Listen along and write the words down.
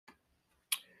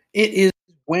It is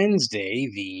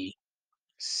Wednesday, the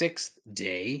 6th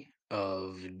day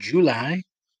of July,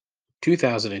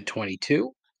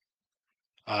 2022.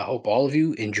 I hope all of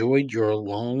you enjoyed your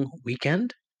long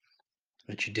weekend,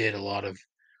 that you did a lot of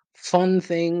fun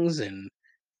things and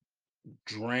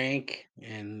drank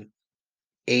and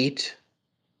ate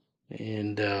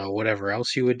and whatever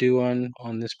else you would do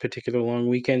on this particular long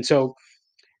weekend. So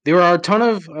there are a ton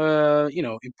of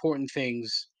important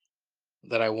things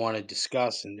that I want to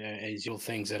discuss, and as usual,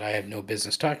 things that I have no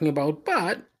business talking about.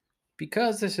 But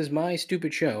because this is my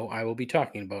stupid show, I will be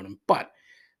talking about them. But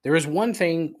there is one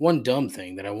thing, one dumb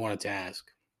thing that I wanted to ask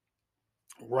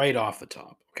right off the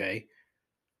top. Okay,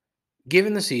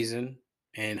 given the season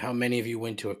and how many of you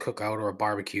went to a cookout or a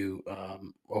barbecue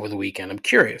over the weekend, I'm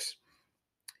curious.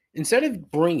 Instead of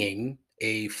bringing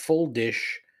a full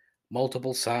dish,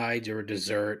 multiple sides, or a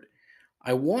dessert,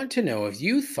 I want to know if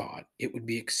you thought it would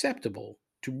be acceptable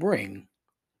to bring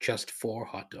just four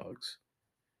hot dogs.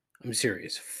 I'm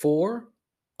serious. Four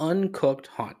uncooked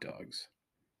hot dogs.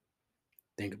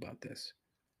 Think about this.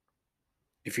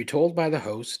 If you're told by the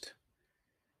host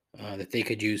that they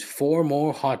could use four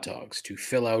more hot dogs to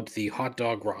fill out the hot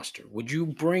dog roster, would you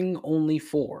bring only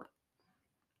four?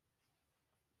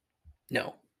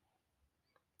 No.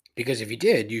 Because if you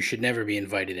did, you should never be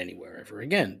invited anywhere ever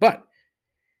again. But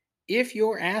if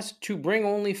you're asked to bring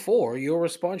only four, your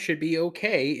response should be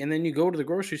okay. And then you go to the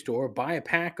grocery store, buy a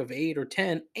pack of 8 or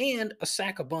 10, and a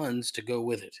sack of buns to go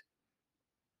with it.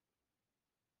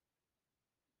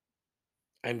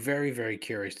 I'm very, very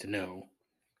curious to know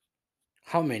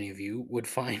how many of you would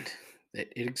find that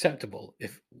it acceptable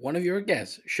if one of your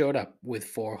guests showed up with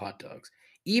four hot dogs?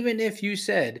 Even if you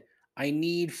said, I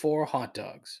need four hot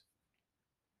dogs,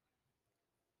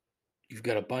 you've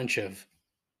got a bunch of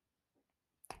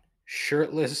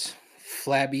shirtless,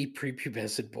 flabby,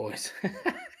 prepubescent boys.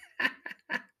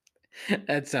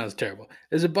 That sounds terrible.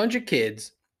 There's a bunch of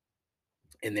kids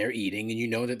and they're eating, and you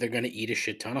know that they're going to eat a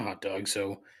shit ton of hot dogs.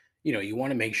 So, you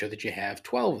want to make sure that you have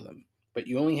 12 of them, but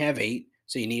you only have 8,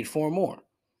 so you need 4 more.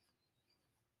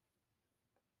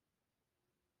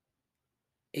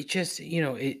 It just,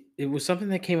 it was something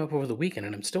that came up over the weekend,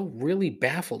 and I'm still really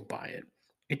baffled by it.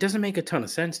 It doesn't make a ton of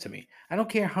sense to me. I don't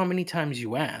care how many times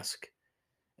you ask,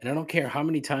 and I don't care how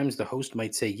many times the host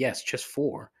might say yes, just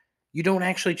 4. You don't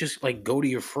actually just like go to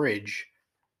your fridge,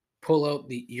 pull out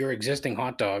your existing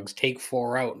hot dogs, take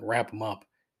 4 out and wrap them up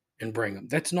and bring them.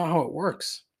 That's not how it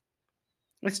works.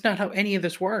 That's not how any of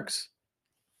this works.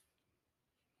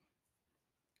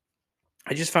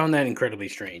 I just found that incredibly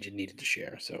strange and needed to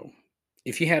share. So,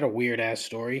 if you had a weird ass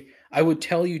story, I would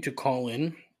tell you to call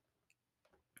in,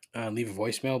 leave a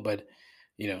voicemail, but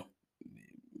you know,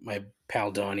 my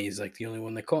pal Donnie is like the only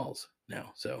one that calls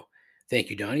now. So, thank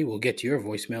you, Donnie. We'll get to your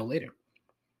voicemail later.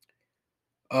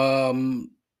 On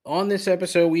this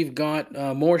episode, we've got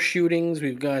more shootings.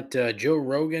 We've got Joe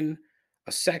Rogan,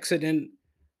 a Sexident,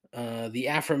 the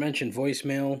aforementioned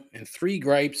voicemail, and 3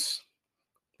 gripes.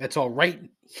 That's all right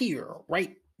here,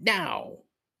 right now.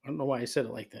 I don't know why I said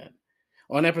it like that.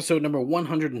 On episode number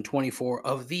 124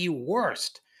 of the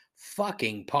worst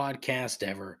fucking podcast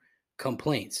ever,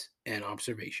 Complaints and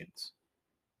Observations.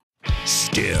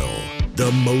 Still,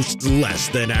 the most less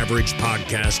than average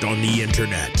podcast on the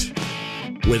internet.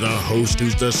 With a host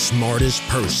who's the smartest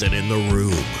person in the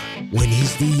room when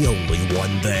he's the only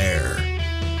one there.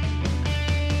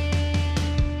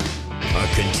 A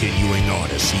continuing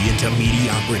odyssey into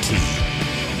mediocrity.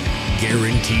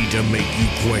 Guaranteed to make you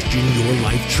question your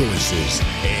life choices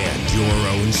and your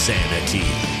own sanity.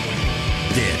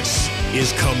 This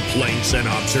is Complaints and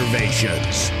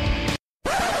Observations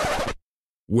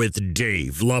with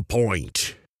Dave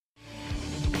LaPointe.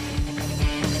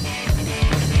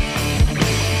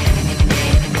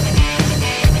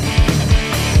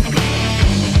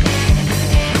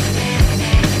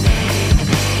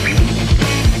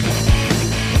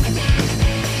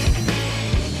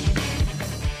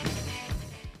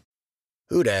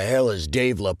 Who the hell is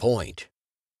Dave LaPointe?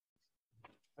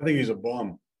 I think he's a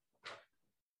bum.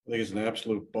 I think he's an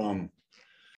absolute bum.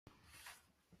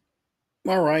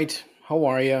 All right. How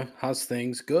are you? How's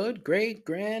things? Good, great,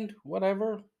 grand,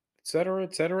 whatever, etc.,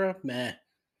 etc. Meh.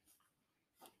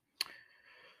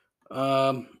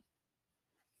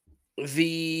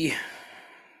 The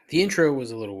intro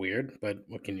was a little weird, but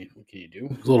what can you do?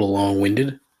 It's a little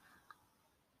long-winded.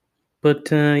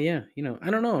 But yeah, I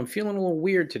don't know. I'm feeling a little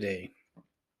weird today.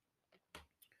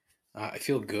 I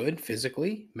feel good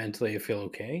physically, mentally I feel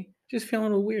okay. Just feeling a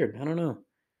little weird. I don't know.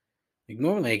 Like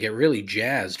normally I get really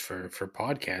jazzed for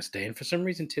podcast day, and for some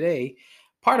reason today,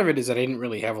 part of it is that I didn't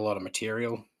really have a lot of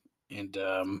material, and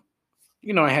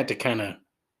I had to kind of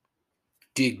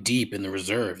dig deep in the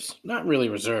reserves. Not really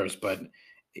reserves, but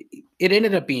it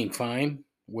ended up being fine.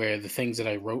 Where the things that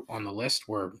I wrote on the list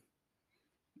were,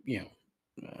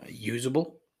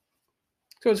 usable,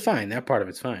 so it's fine. That part of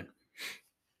it's fine.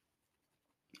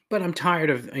 But I'm tired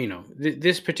of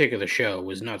this particular show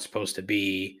was not supposed to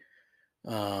be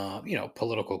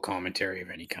political commentary of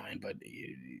any kind, but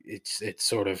it's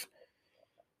sort of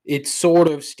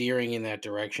steering in that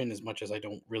direction as much as I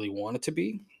don't really want it to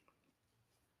be.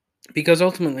 Because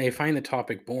ultimately, I find the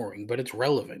topic boring, but it's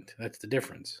relevant. That's the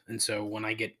difference. And so when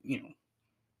I get,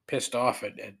 pissed off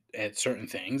at certain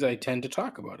things, I tend to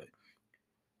talk about it.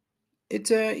 It's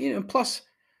plus,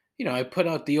 I put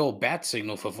out the old bat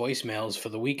signal for voicemails for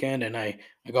the weekend, and I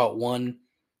got one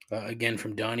again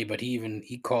from Donnie, but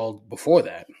he called before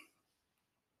that.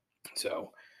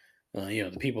 So,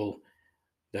 the people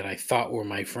that I thought were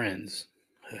my friends,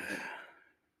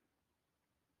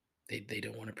 they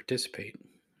don't want to participate.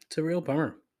 It's a real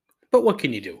bummer. But what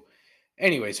can you do?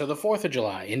 Anyway, so the 4th of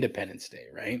July, Independence Day,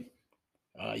 right?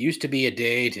 Used to be a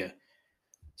day to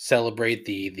celebrate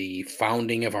the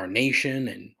founding of our nation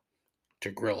and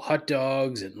to grill hot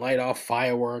dogs and light off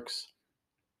fireworks.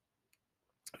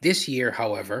 This year,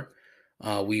 however,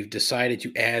 we've decided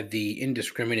to add the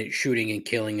indiscriminate shooting and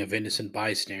killing of innocent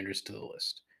bystanders to the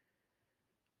list.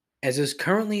 As is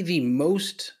currently the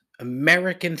most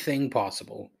American thing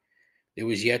possible, there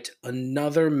was yet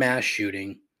another mass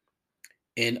shooting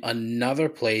in another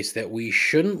place that we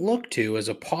shouldn't look to as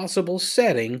a possible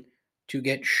setting to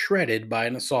get shredded by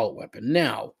an assault weapon.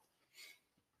 Now,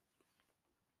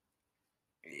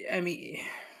 I mean,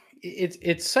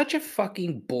 it's such a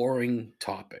fucking boring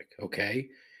topic, okay?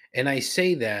 And I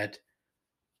say that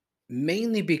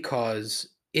mainly because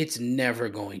it's never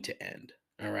going to end,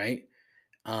 all right?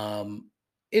 Um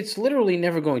it's literally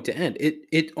never going to end.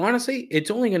 It honestly,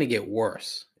 it's only going to get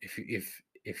worse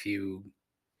if you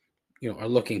are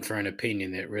looking for an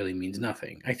opinion that really means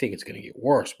nothing. I think it's going to get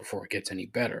worse before it gets any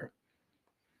better.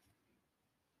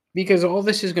 Because all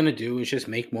this is going to do is just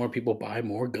make more people buy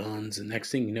more guns. And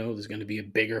next thing you know, there's going to be a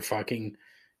bigger fucking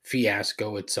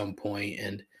fiasco at some point.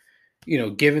 And,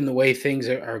 given the way things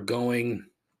are going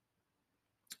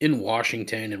in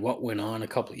Washington and what went on a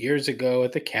couple of years ago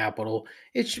at the Capitol,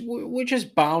 we're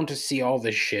just bound to see all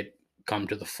this shit come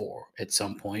to the fore at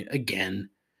some point again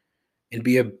and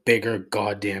be a bigger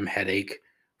goddamn headache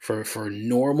for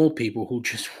normal people who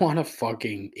just want to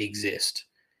fucking exist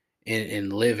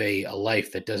and live a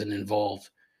life that doesn't involve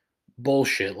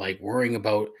bullshit like worrying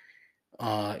about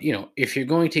if you're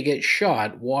going to get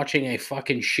shot watching a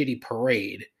fucking shitty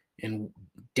parade in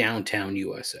downtown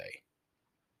USA.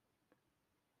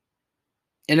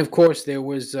 And of course, there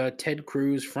was Ted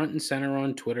Cruz front and center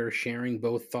on Twitter sharing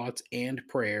both thoughts and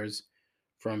prayers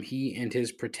from he and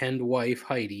his pretend wife,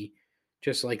 Heidi,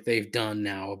 just like they've done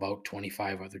now about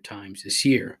 25 other times this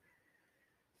year.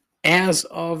 As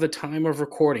of the time of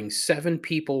recording, 7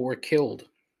 people were killed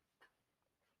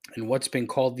in what's been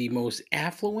called the most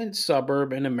affluent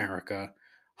suburb in America,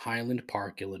 Highland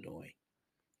Park, Illinois.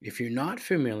 If you're not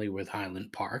familiar with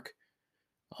Highland Park,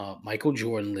 Michael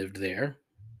Jordan lived there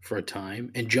for a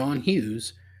time, and John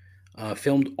Hughes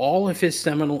filmed all of his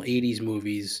seminal 80s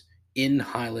movies in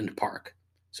Highland Park.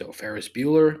 So Ferris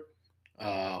Bueller,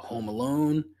 Home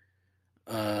Alone,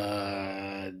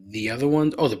 the other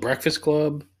ones, The Breakfast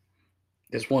Club.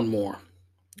 There's one more.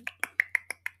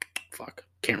 Fuck,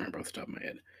 can't remember off the top of my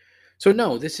head. So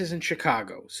no, this isn't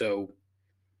Chicago. So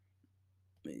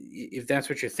if that's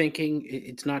what you're thinking,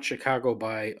 it's not Chicago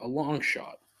by a long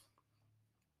shot.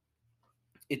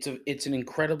 It's an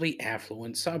incredibly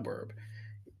affluent suburb.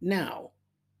 Now,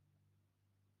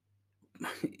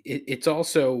 it's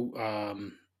also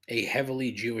a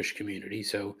heavily Jewish community,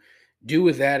 so do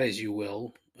with that as you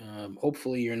will.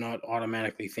 Hopefully, you're not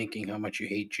automatically thinking how much you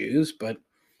hate Jews, but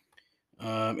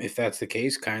if that's the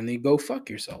case, kindly go fuck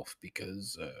yourself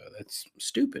because that's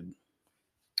stupid.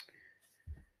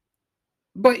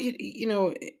 But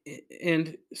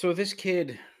and so this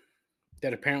kid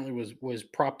that apparently was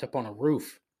propped up on a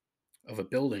roof of a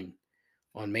building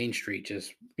on Main Street,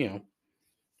 just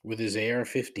with his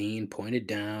AR-15 pointed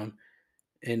down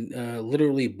and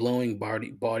literally blowing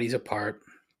bodies apart.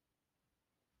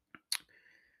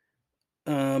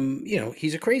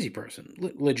 He's a crazy person,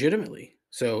 legitimately.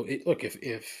 So look,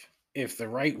 if the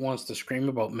right wants to scream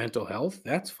about mental health,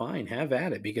 that's fine. Have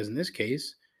at it, because in this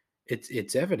case,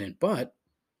 it's evident. But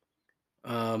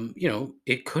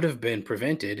it could have been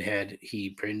prevented had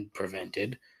he been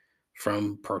prevented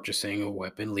from purchasing a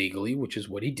weapon legally, which is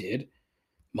what he did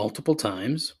multiple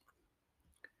times.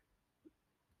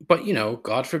 But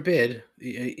God forbid,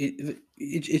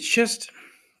 it's just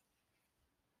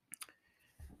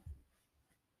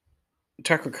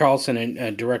Tucker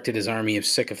Carlson directed his army of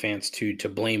sycophants to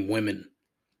blame women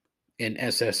and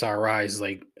SSRIs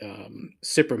like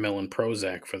Cipremil and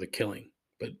Prozac for the killing,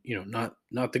 but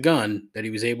not the gun that he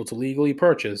was able to legally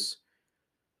purchase.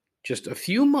 Just a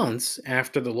few months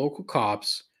after the local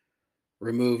cops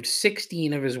removed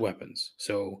 16 of his weapons,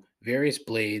 so various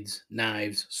blades,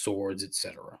 knives, swords,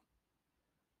 etc.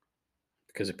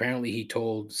 Because apparently he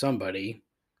told somebody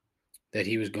that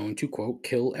he was going to, quote,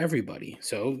 kill everybody.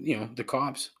 So, the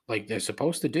cops, like they're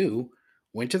supposed to do,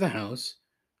 went to the house,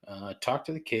 talked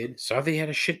to the kid, saw they had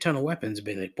a shit ton of weapons, and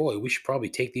be like, boy, we should probably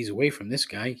take these away from this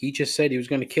guy. He just said he was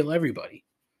going to kill everybody.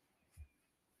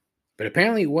 But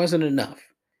apparently it wasn't enough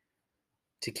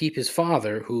to keep his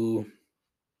father, who,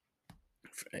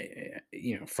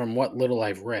 from what little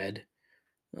I've read,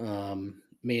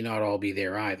 may not all be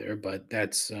there either, but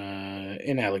that's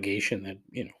an allegation that,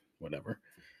 whatever.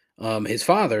 His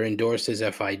father endorsed his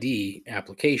FID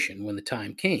application when the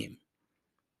time came.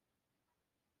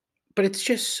 But it's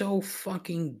just so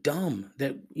fucking dumb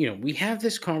that, we have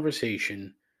this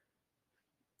conversation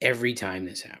every time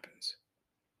this happens.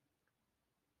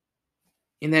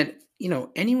 And that,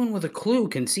 anyone with a clue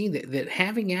can see that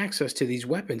having access to these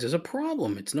weapons is a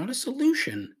problem. It's not a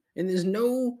solution. And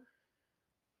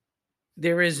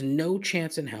there is no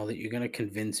chance in hell that you're going to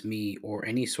convince me or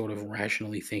any sort of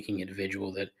rationally thinking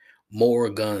individual that more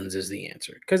guns is the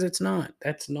answer. Because it's not.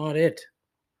 That's not it.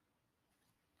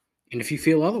 And if you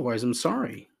feel otherwise, I'm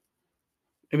sorry.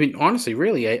 I mean, honestly,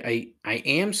 really, I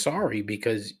am sorry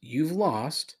because you've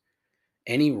lost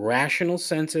any rational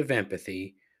sense of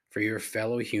empathy for your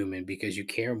fellow human because you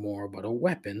care more about a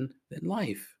weapon than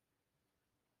life.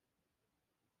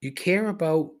 You care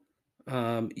about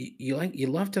you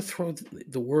love to throw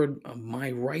the word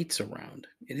my rights around,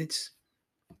 and it's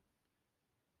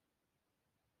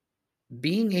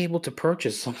being able to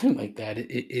purchase something like that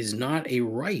is not a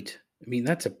right. I mean,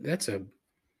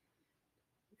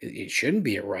 it shouldn't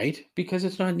be a right because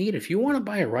it's not needed. If you want to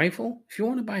buy a rifle, if you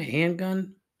want to buy a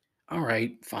handgun, all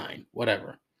right, fine,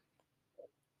 whatever.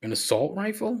 An assault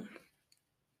rifle?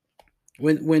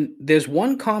 When there's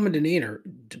one common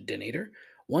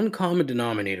one common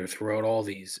denominator throughout all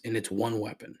these, and it's one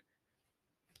weapon.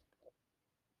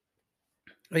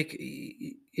 Like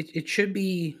it should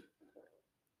be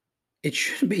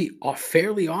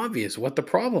fairly obvious what the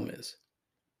problem is.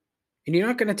 And you're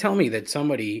not going to tell me that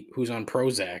somebody who's on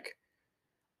Prozac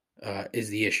is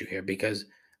the issue here, because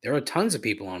there are tons of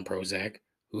people on Prozac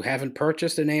who haven't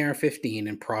purchased an AR-15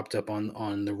 and propped up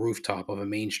on the rooftop of a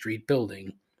Main Street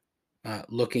building,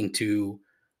 looking to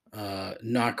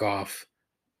knock off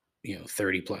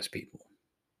 30 plus people.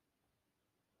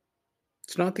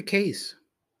 It's not the case.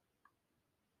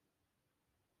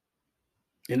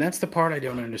 And that's the part I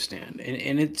don't understand.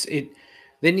 And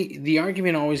then the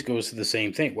argument always goes to the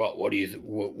same thing. Well,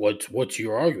 what's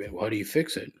your argument? How do you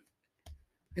fix it?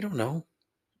 I don't know.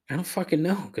 I don't fucking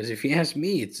know, because if you ask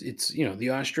me, it's the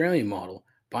Australian model.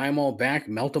 Buy them all back,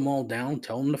 melt them all down,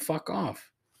 tell them to fuck off.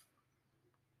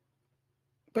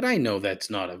 But I know that's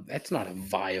not a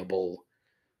viable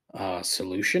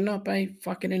solution, not by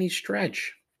fucking any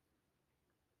stretch.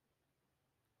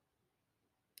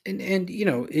 And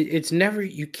it's never,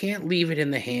 you can't leave it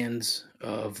in the hands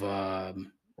of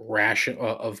ration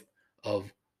of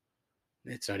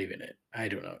it's not even it. I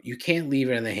don't know. You can't leave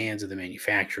it in the hands of the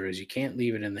manufacturers. You can't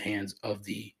leave it in the hands of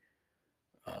the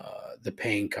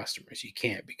paying customers. You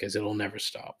can't, because it'll never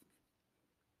stop.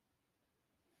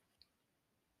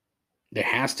 There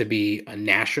has to be a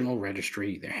national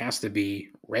registry. There has to be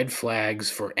red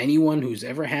flags for anyone who's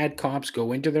ever had cops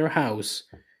go into their house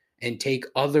and take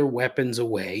other weapons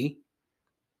away.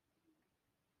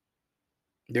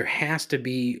 There has to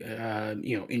be,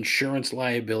 insurance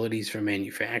liabilities for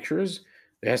manufacturers.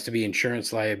 There has to be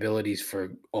insurance liabilities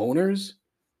for owners.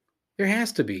 There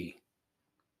has to be,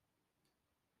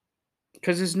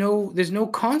 because there's no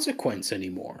consequence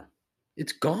anymore.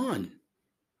 It's gone.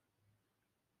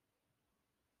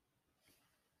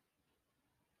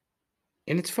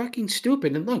 And it's fucking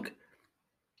stupid. And look,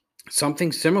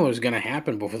 something similar is going to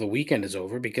happen before the weekend is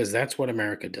over, because that's what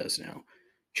America does now.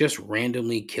 Just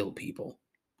randomly kill people.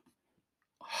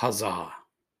 Huzzah.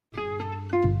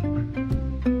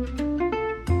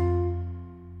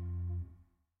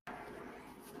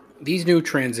 These new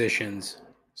transitions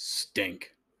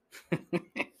stink.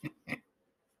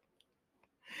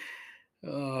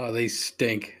 Oh, they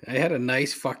stink. I had a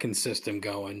nice fucking system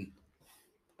going.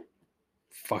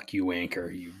 Fuck you,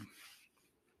 Anchor.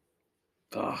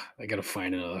 I gotta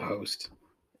find another host.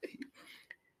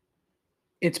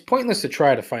 It's pointless to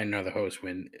try to find another host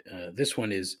when this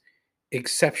one is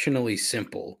exceptionally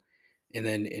simple and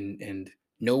then and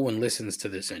no one listens to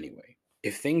this anyway.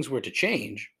 If things were to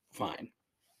change, fine.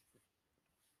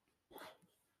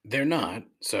 They're not,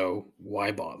 so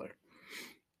why bother?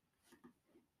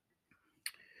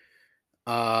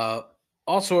 Uh,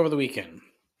 Also over the weekend,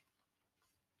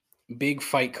 big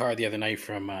fight card the other night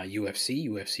from UFC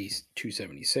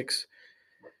 276.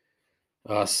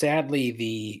 Sadly,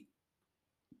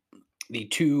 the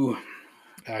two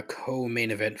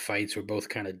co-main event fights were both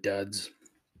kind of duds.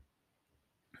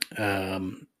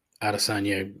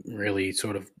 Adesanya really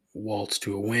sort of waltzed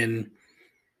to a win.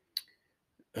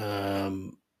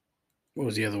 What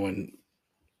was the other one?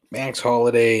 Max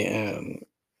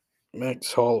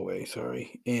Holloway,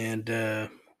 sorry, and the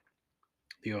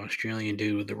Australian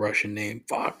dude with the Russian name.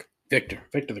 Fuck, Victor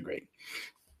the Great.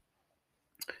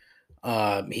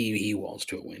 He waltzed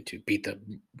to a win too. Beat the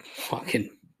fucking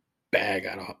bag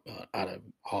out of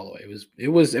Holloway. It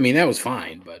was. I mean, that was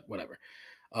fine, but whatever.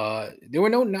 There were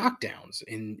no knockdowns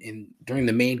in during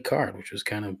the main card, which was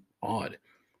kind of odd.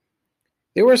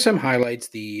 There were some highlights.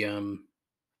 The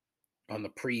On the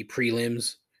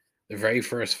prelims, the very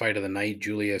first fight of the night,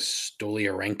 Julia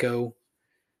Stoliarenko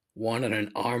won on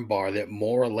an armbar that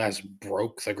more or less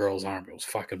broke the girl's arm. It was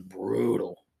fucking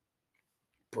brutal,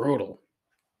 brutal.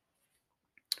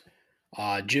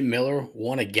 Jim Miller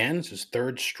won again. It's his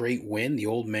third straight win. The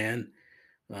old man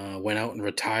went out and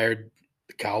retired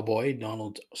the cowboy,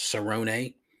 Donald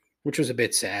Cerrone, which was a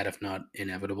bit sad, if not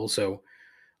inevitable. So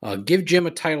give Jim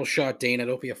a title shot, Dana.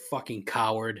 Don't be a fucking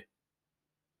coward.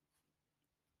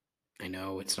 I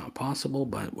know it's not possible,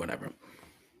 but whatever.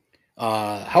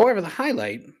 However, the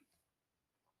highlight,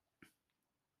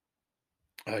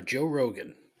 Joe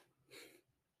Rogan,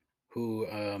 who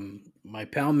my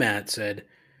pal Matt said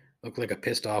looked like a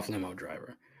pissed off limo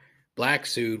driver. Black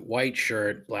suit, white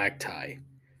shirt, black tie.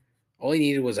 All he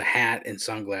needed was a hat and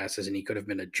sunglasses, and he could have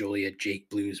been a Juliet Jake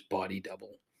Blues body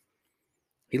double.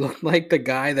 He looked like the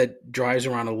guy that drives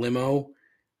around a limo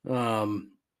um,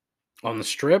 on the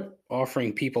strip,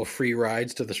 offering people free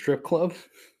rides to the strip club.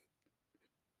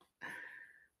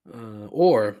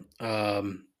 Or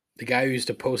the guy who used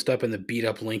to post up in the beat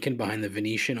up Lincoln behind the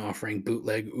Venetian, offering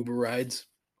bootleg Uber rides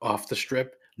off the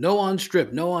strip. No on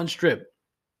strip, no on strip.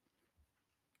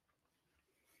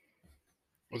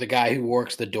 Or the guy who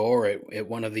works the door at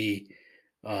one of the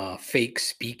fake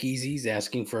speakeasies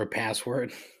asking for a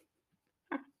password.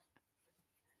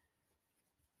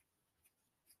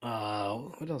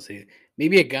 What else?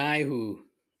 Maybe a guy who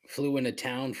flew into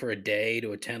town for a day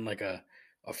to attend like a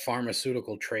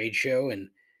pharmaceutical trade show, and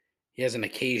he has an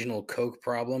occasional coke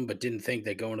problem, but didn't think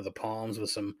that going to the Palms with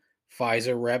some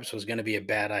Pfizer reps was going to be a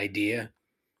bad idea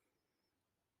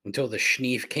until the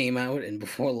schneef came out, and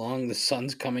before long the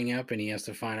sun's coming up and he has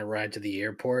to find a ride to the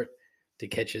airport to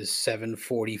catch his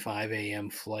 7:45 a.m.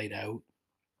 flight out.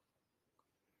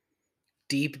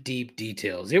 Deep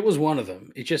details. It was one of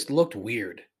them. It just looked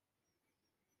weird.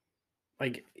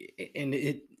 Like, and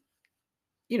it,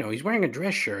 he's wearing a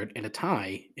dress shirt and a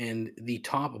tie, and the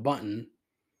top button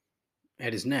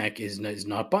at his neck is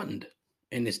not buttoned,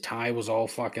 and his tie was all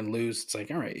fucking loose. It's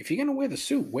like, all right, if you're gonna wear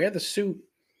the suit.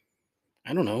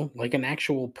 I don't know, like an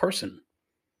actual person.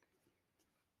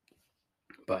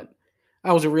 But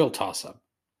that was a real toss up.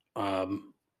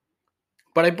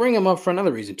 But I bring him up for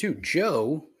another reason too.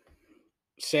 Joe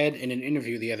said in an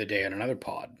interview the other day on another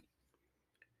pod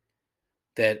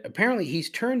that apparently he's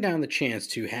turned down the chance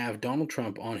to have Donald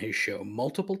Trump on his show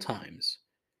multiple times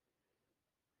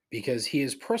because he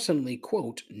is personally,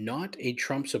 quote, not a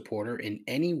Trump supporter in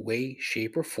any way,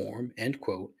 shape, or form, end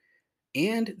quote,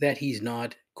 and that he's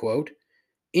not, quote,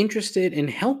 interested in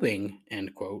helping,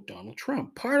 end quote, Donald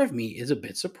Trump. Part of me is a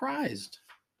bit surprised.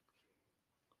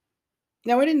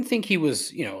 Now, I didn't think he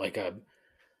was, like a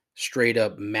straight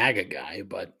up MAGA guy,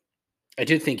 but I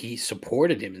did think he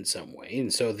supported him in some way.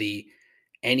 And so the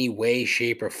any way,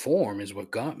 shape, or form is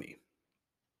what got me.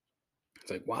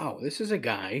 It's like, wow, this is a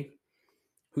guy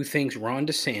who thinks Ron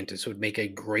DeSantis would make a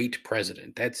great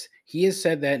president. He has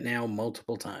said that now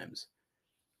multiple times.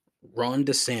 Ron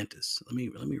DeSantis. Let me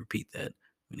repeat that.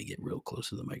 I'm going to get real close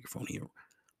to the microphone here.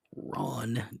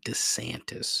 Ron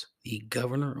DeSantis, the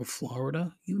governor of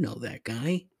Florida. You know that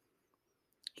guy.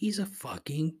 He's a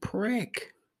fucking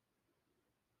prick.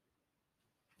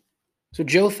 So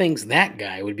Joe thinks that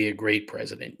guy would be a great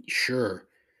president. Sure.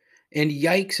 And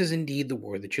yikes is indeed the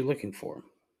word that you're looking for.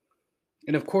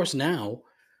 And of course now,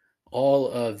 all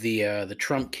of the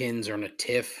Trumpkins are in a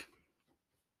tiff.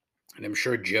 And I'm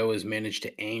sure Joe has managed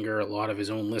to anger a lot of his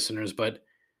own listeners, but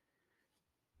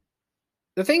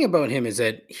the thing about him is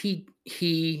that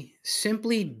he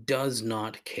simply does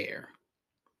not care.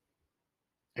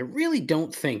 I really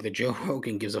don't think that Joe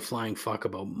Rogan gives a flying fuck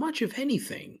about much of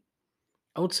anything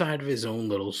outside of his own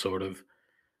little sort of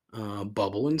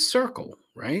bubble and circle,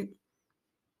 right?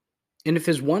 And if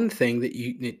there's one thing that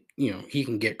he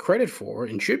can get credit for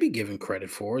and should be given credit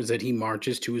for is that he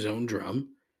marches to his own drum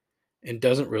and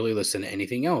doesn't really listen to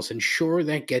anything else. And sure,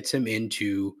 that gets him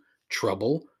into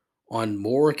trouble on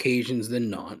more occasions than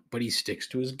not, but he sticks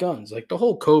to his guns. Like the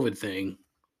whole COVID thing,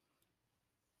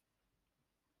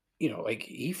 like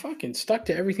he fucking stuck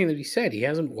to everything that he said. He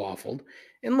hasn't waffled.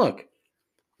 And look,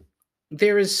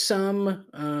 there is some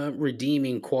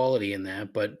redeeming quality in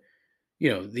that, but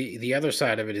the other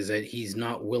side of it is that he's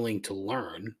not willing to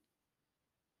learn.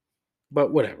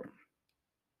 But whatever.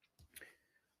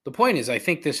 The point is, I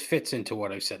think this fits into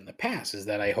what I've said in the past, is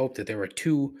that I hope that there are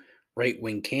two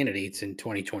right-wing candidates in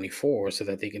 2024 so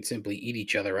that they can simply eat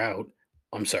each other out.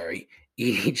 I'm sorry,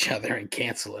 eat each other and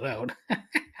cancel it out.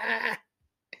 That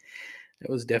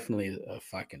was definitely a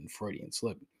fucking Freudian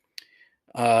slip.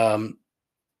 DeSantis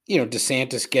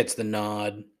gets the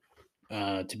nod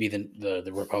to be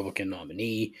the Republican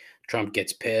nominee. Trump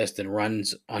gets pissed and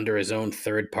runs under his own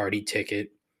third-party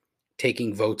ticket,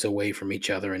 taking votes away from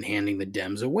each other and handing the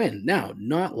Dems a win. Now,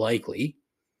 not likely,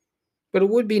 but it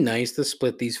would be nice to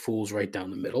split these fools right down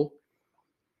the middle.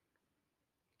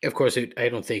 Of course, I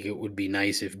don't think it would be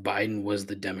nice if Biden was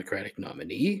the Democratic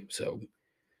nominee. So,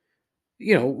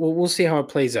 we'll see how it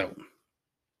plays out.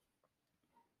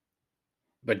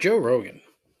 But Joe Rogan,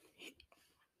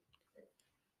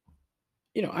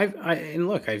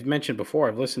 I've mentioned before,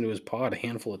 I've listened to his pod a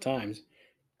handful of times.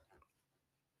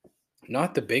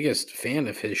 Not the biggest fan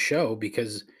of his show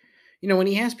because when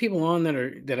he has people on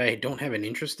that I don't have an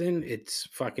interest in, it's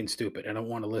fucking stupid. I don't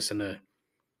want to listen to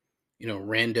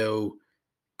rando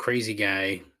crazy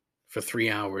guy for 3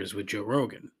 hours with Joe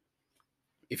Rogan.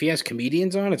 If he has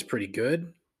comedians on, it's pretty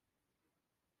good.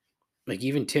 Like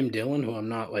even Tim Dillon, who I'm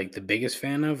not like the biggest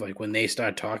fan of, like when they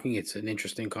start talking, it's an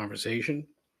interesting conversation.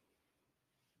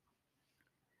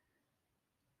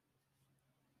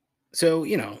 So,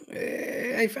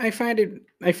 I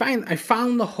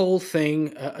found the whole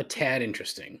thing a tad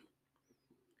interesting.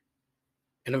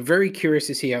 And I'm very curious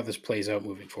to see how this plays out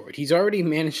moving forward. He's already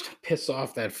managed to piss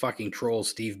off that fucking troll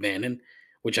Steve Bannon,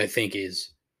 which I think is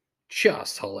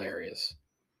just hilarious.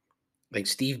 Like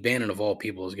Steve Bannon of all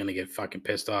people is going to get fucking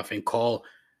pissed off and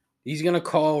he's going to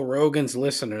call Rogan's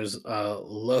listeners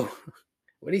low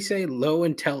what do you say, low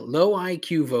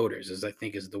IQ voters, is I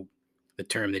think is the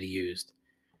term that he used,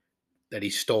 that he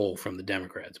stole from the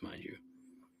Democrats, mind you.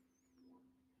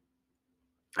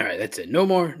 All right, that's it. No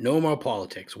more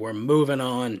politics. We're moving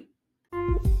on.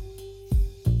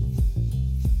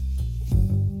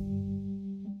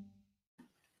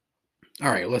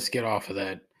 All right, let's get off of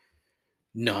that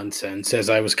nonsense. As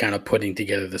I was kind of putting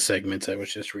together the segments, I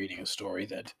was just reading a story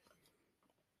that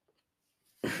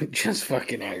just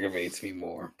fucking aggravates me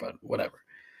more, but whatever.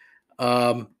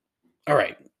 All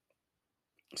right.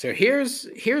 So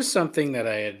here's something that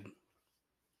I had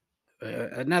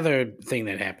another thing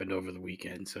that happened over the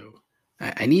weekend. So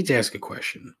I need to ask a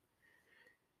question.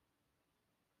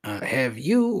 Have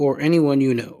you or anyone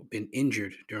you know been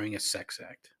injured during a sex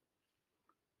act?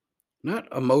 Not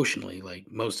emotionally, like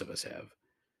most of us have.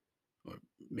 Or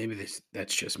maybe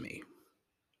that's just me.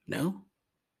 No?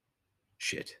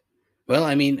 Shit. Well,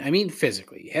 I mean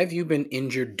physically. Have you been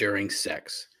injured during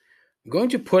sex? I'm going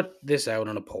to put this out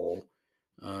on a poll.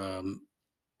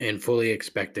 And fully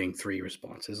expecting 3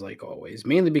 responses, like always,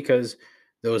 mainly because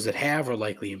those that have are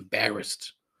likely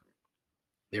embarrassed.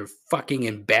 They're fucking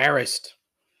embarrassed.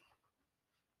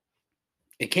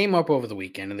 It came up over the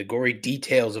weekend, and the gory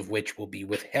details of which will be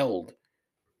withheld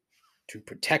to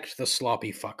protect the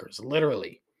sloppy fuckers,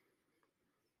 literally.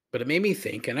 But it made me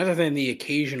think, and other than the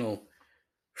occasional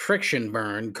friction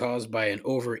burn caused by an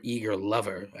over-eager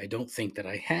lover, I don't think that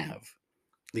I have.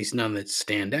 At least none that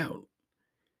stand out.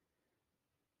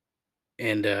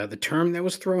 And the term that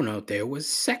was thrown out there was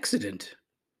sexident.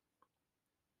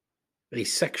 A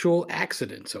sexual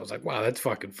accident. So I was like, wow, that's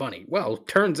fucking funny. Well,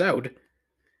 turns out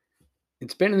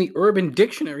it's been in the Urban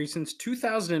Dictionary since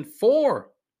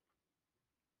 2004.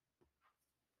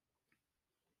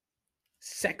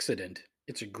 Sexident.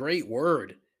 It's a great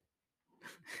word.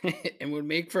 And would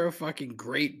make for a fucking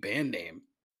great band name.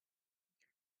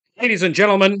 Ladies and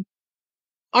gentlemen,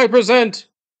 I present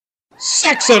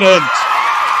Sexident.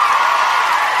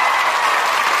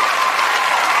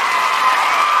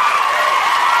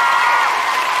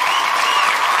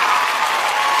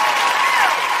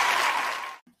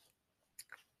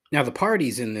 Now, the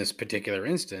parties in this particular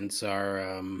instance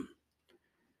are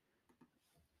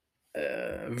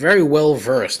very well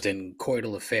versed in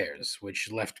coital affairs,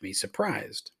 which left me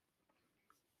surprised.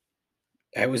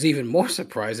 I was even more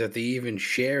surprised that they even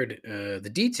shared the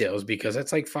details because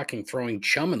that's like fucking throwing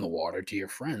chum in the water to your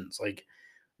friends. Like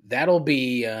that'll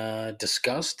be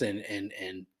discussed and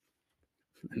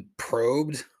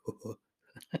probed.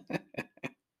 I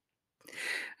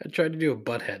tried to do a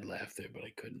butthead laugh there, but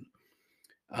I couldn't.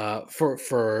 For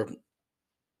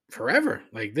forever,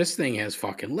 like this thing has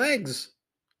fucking legs.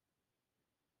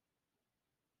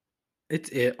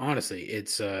 It honestly,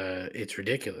 it's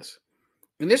ridiculous.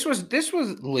 And this was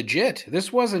legit.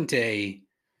 This wasn't you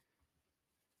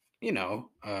know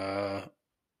uh,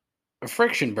 a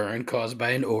friction burn caused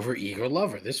by an overeager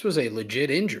lover. This was a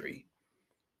legit injury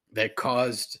that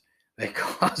caused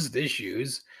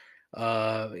issues.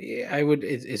 Yeah, I would,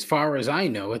 as far as I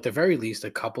know, at the very least,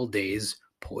 a couple days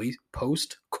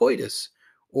post coitus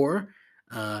or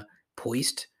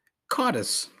post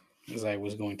coitus, as I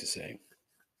was going to say,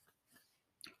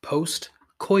 post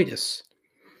coitus.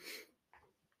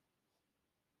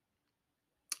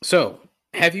 So,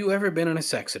 have you ever been in a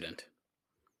sexident?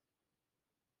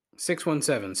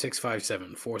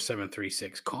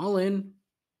 617-657-4736. Call in.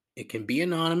 It can be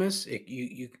anonymous.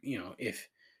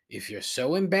 If you're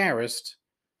so embarrassed,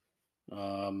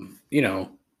 you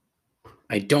know,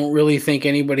 I don't really think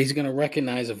anybody's going to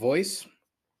recognize a voice,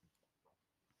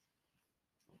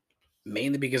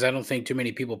 mainly because I don't think too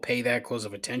many people pay that close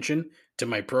of attention to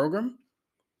my program.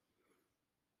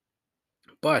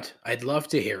 But I'd love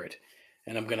to hear it.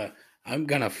 And I'm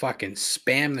gonna fucking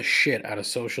spam the shit out of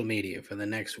social media for the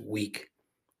next week.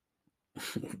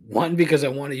 One, because I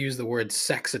want to use the word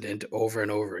sexident over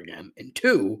and over again. And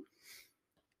two,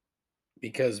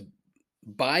 because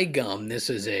by gum, this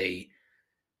is a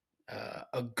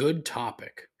good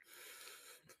topic.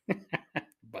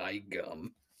 By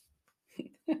gum.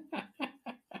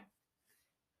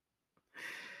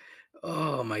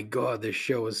 Oh my god, this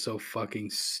show is so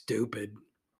fucking stupid.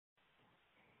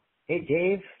 Hey,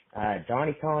 Dave.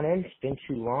 Donnie calling in. It's been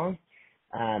too long.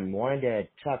 Wanted to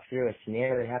talk through a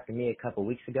scenario that happened to me a couple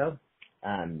weeks ago.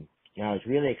 I was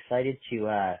really excited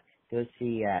to go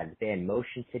see the band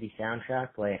Motion City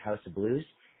Soundtrack play at House of Blues.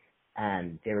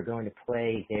 They were going to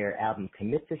play their album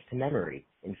Commit This to Memory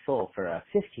in full for a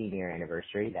 15-year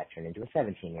anniversary. That turned into a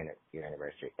 17-year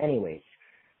anniversary. Anyways,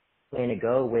 plan to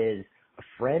go with a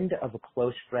friend of a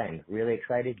close friend. Really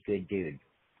excited, good dude.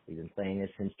 We've been playing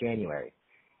this since January.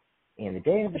 And the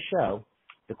day of the show,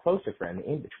 the closer friend, the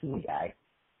in-between guy,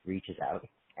 reaches out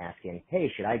asking, hey,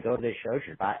 should I go to this show?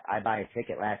 Should I buy a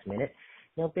ticket last minute?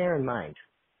 Now, bear in mind,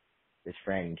 this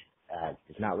friend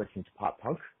does not listen to pop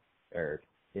punk or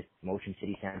this Motion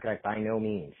City soundtrack by no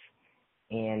means.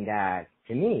 And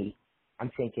to me,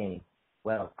 I'm thinking,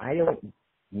 well, I don't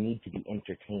need to be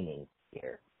entertaining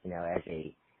here.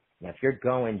 If you're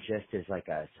going just as like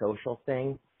a social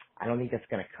thing, I don't think that's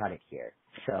going to cut it here.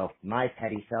 So my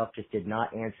petty self just did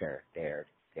not answer their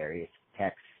various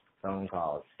texts, phone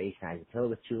calls, FaceTimes until it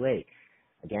was too late.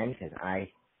 Again, because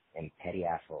I am petty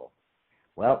asshole.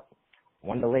 Well,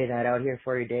 wanted to lay that out here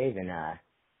for you, Dave, and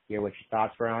hear what your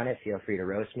thoughts were on it. Feel free to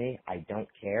roast me. I don't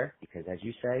care because, as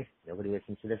you say, nobody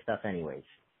listens to this stuff anyways.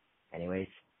 Anyways,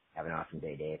 have an awesome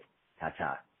day, Dave.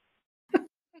 Ta-ta.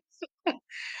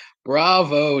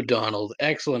 Bravo, Donald.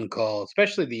 Excellent call,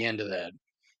 especially the end of that.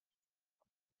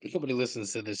 Nobody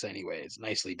listens to this anyways.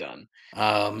 Nicely done.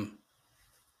 I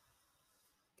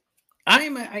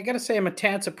gotta say I'm a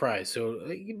tad surprised. So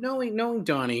knowing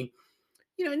Donnie,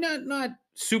 not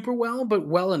super well, but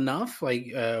well enough.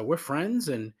 Like we're friends,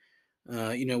 and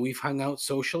we've hung out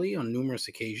socially on numerous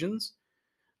occasions.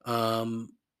 Um,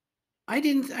 I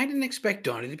didn't expect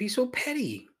Donnie to be so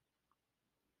petty,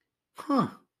 huh?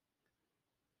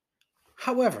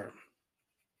 However,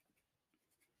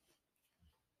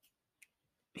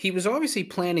 he was obviously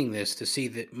planning this to see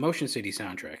the Motion City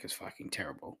soundtrack is fucking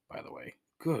terrible. By the way,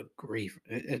 good grief!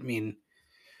 I mean,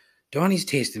 Donnie's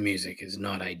taste in music is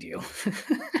not ideal.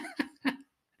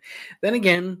 Then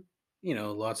again,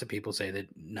 lots of people say that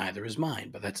neither is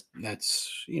mine, but that's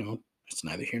it's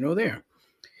neither here nor there.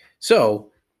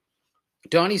 So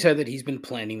Donnie said that he's been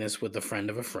planning this with a friend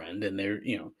of a friend, and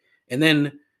and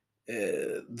then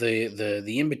the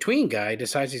in between guy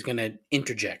decides he's going to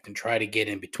interject and try to get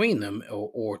in between them,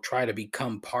 or try to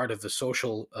become part of the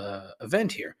social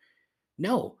event here.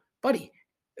 No, buddy.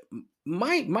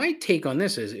 My take on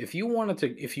this is if you wanted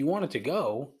to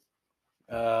go,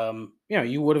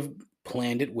 you would have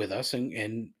planned it with us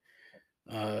and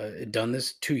done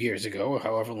this 2 years ago or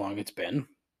however long it's been.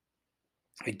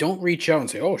 I don't reach out and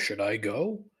say, "Oh, should I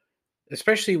go?"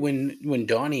 Especially when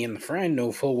Donnie and the friend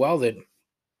know full well that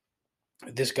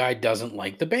this guy doesn't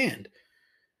like the band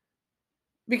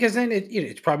because then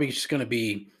it's probably just going to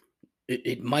be.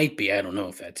 It might be. I don't know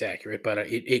if that's accurate, but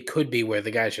it could be where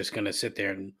the guy's just going to sit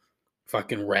there and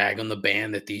fucking rag on the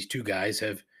band that these two guys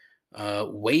have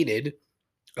waited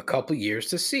a couple years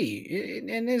to see,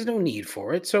 and there's no need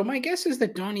for it. So my guess is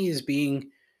that Donnie is being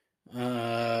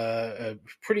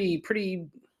pretty.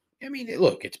 I mean,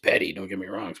 look, it's petty. Don't get me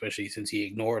wrong, especially since he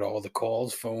ignored all the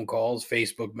calls, phone calls,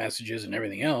 Facebook messages, and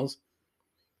everything else.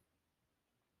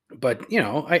 But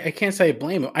I can't say I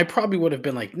blame him. I probably would have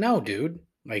been like, no, dude,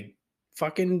 like,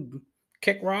 fucking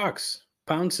kick rocks,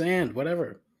 pound sand,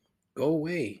 whatever, go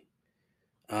away.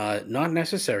 Not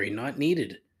necessary, not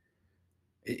needed.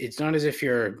 It's not as if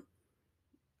you're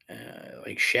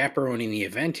like chaperoning the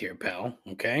event here, pal.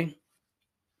 Okay,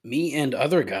 me and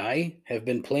other guy have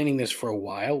been planning this for a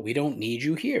while. We don't need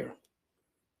you here.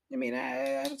 I mean,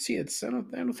 I don't see it. I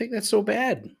don't think that's so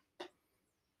bad.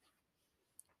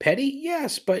 Petty,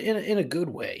 yes, but in a good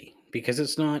way because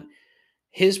it's not.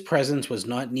 His presence was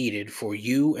not needed for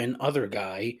you and other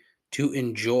guy to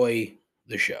enjoy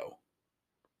the show.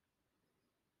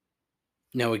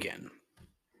 Now, again,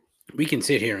 we can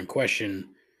sit here and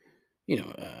question,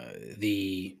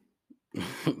 the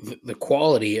the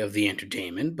quality of the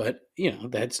entertainment, but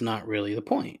that's not really the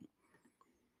point.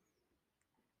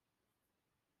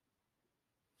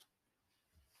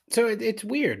 So it's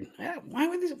weird. Why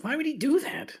would he do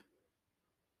that?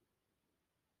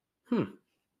 Hmm.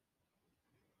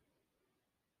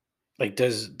 Like,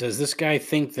 does this guy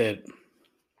think that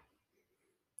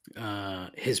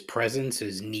his presence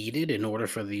is needed in order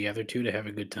for the other two to have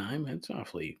a good time? That's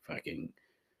awfully fucking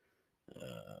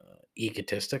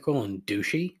egotistical and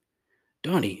douchey.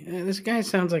 Donnie, this guy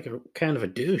sounds like a kind of a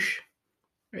douche.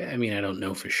 I mean, I don't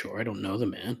know for sure. I don't know the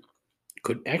man.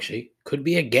 Could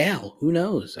be a gal. Who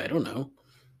knows? I don't know.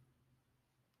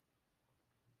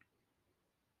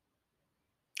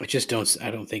 I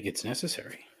don't think it's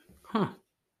necessary. Huh.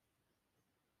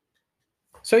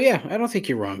 So yeah, I don't think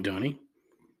you're wrong, Donnie.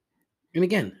 And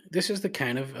again, this is the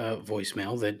kind of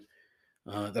voicemail that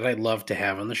I'd love to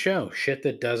have on the show. Shit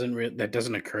that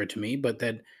doesn't occur to me, but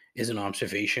that is an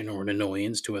observation or an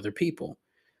annoyance to other people.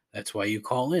 That's why you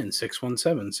call in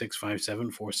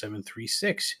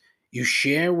 617-657-4736. You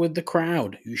share with the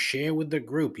crowd, you share with the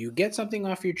group, you get something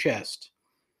off your chest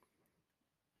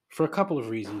for a couple of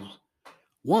reasons.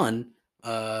 One,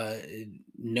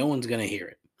 no one's going to hear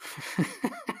it.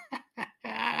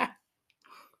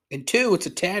 And two, it's a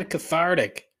tad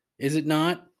cathartic, is it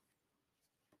not?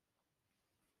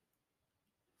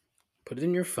 Put it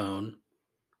in your phone,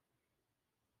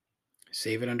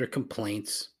 save it under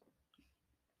complaints,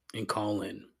 and call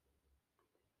in.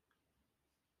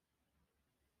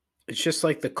 It's just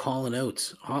like the Call and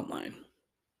Oates hotline.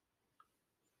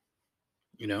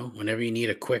 Whenever you need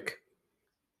a quick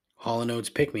Hall and Oates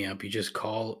pick me up, you just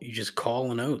call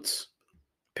and Oates.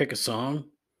 Pick a song.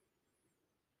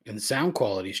 And the sound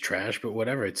quality's trash, but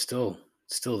whatever, it's still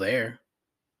there.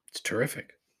 It's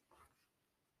terrific.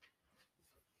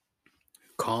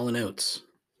 Call and Oates.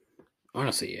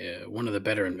 Honestly, one of the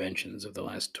better inventions of the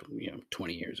last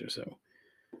 20 years or so.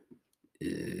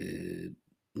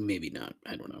 Maybe not.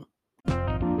 I don't know.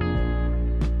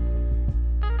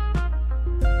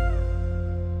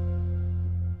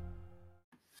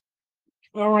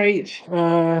 All right.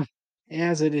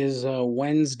 As it is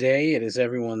Wednesday, it is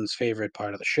everyone's favorite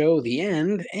part of the show, the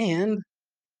end, and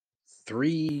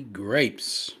 3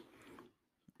 grapes.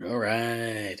 All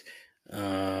right.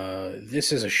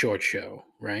 This is a short show,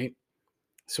 right?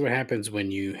 So what happens when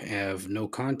you have no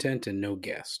content and no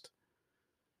guest?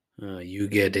 You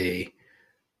get a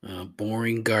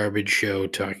boring garbage show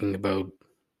talking about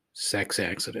sex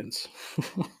accidents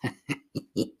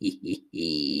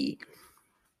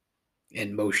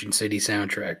and Motion City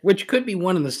soundtrack, which could be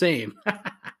one and the same.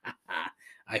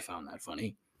 I found that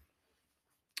funny.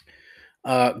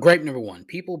 Gripe number 1: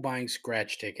 people buying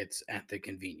scratch tickets at the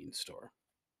convenience store.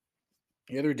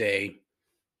 The other day,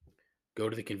 go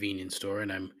to the convenience store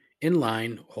and I'm in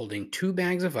line holding 2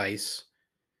 bags of ice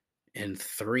and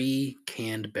 3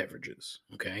 canned beverages.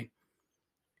 Okay.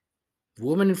 The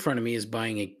woman in front of me is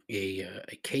buying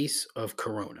a case of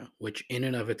Corona, which in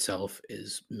and of itself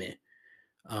is meh.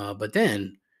 But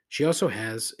then she also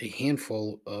has a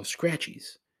handful of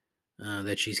scratchies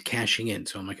that she's cashing in.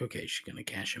 So I'm like, okay, she's going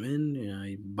to cash them in.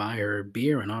 I buy her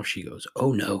beer and off she goes.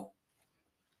 Oh no.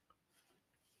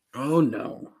 Oh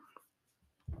no.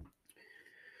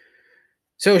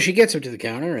 So she gets up to the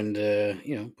counter and,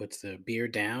 puts the beer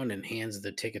down and hands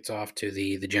the tickets off to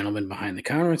the gentleman behind the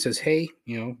counter and says, hey,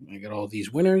 I got all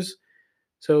these winners.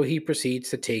 So he proceeds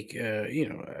to take,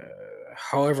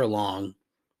 however long,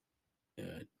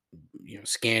 uh,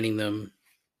 scanning them,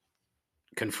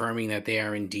 confirming that they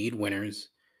are indeed winners,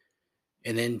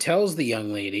 and then tells the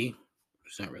young lady,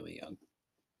 who's not really young,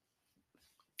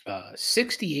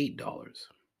 $68.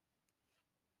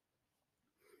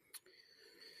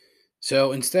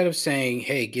 So instead of saying,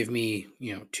 "Hey, give me,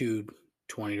 two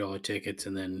 $20 tickets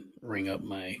and then ring up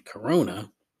my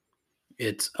Corona,"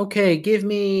 it's okay. Give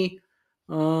me,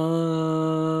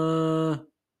 uh,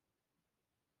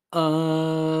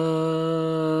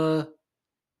 uh,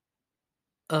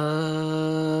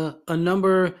 a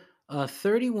number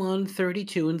 31,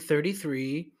 32, and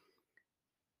 33.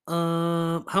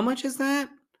 How much is that?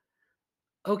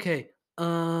 Okay.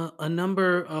 A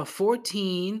number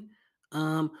 14.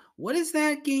 What is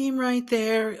that game right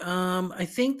there? I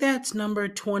think that's number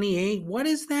 28. What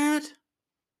is that?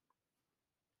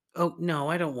 Oh, no,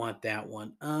 I don't want that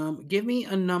one. Give me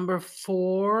a number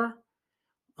 4,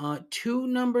 two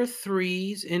number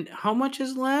 3s, and how much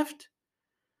is left?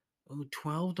 Oh,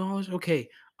 $12. Okay.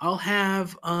 I'll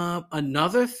have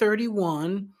another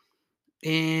 31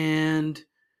 and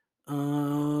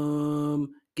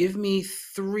give me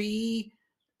 3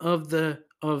 of the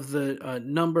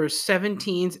number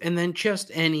 17s, and then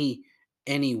just any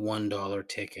 $1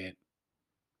 ticket.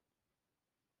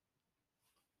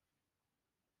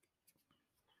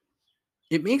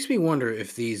 It makes me wonder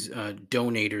if these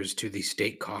donators to the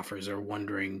state coffers are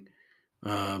wondering,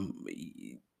 um,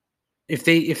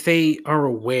 if they are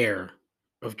aware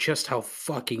of just how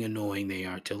fucking annoying they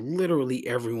are to literally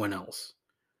everyone else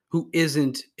who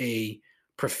isn't a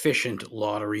proficient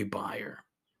lottery buyer.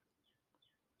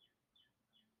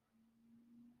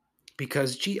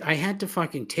 Because gee, I had to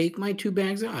fucking take my 2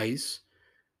 bags of ice,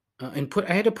 and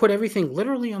I had to put everything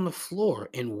literally on the floor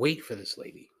and wait for this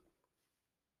lady.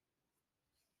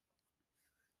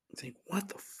 It's like, what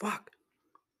the fuck?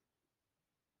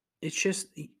 It's just,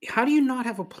 how do you not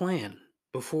have a plan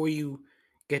before you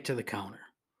get to the counter?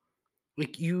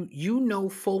 Like, you know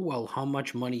full well how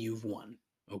much money you've won.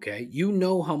 Okay, you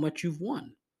know how much you've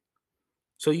won,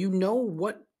 so you know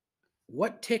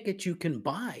what tickets you can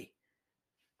buy.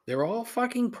 They're all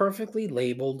fucking perfectly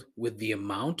labeled with the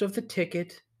amount of the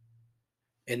ticket,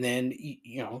 and then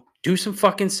do some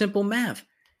fucking simple math.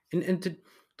 And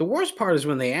the worst part is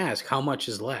when they ask how much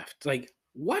is left. Like,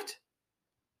 what?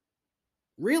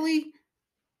 Really?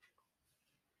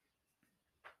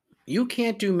 You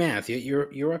can't do math.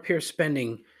 You're up here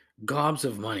spending gobs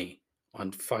of money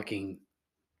on fucking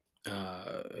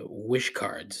wish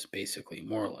cards, basically,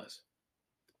 more or less.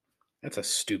 That's a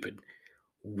stupid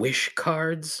wish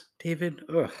cards, David.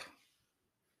 Ugh,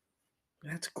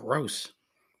 that's gross.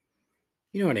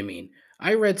 You know what I mean?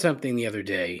 I read something the other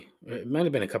day. It might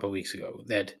have been a couple of weeks ago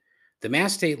that the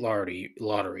Mass State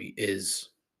lottery is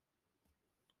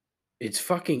it's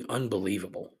fucking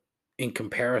unbelievable in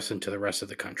comparison to the rest of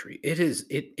the country.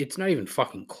 It's not even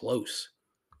fucking close.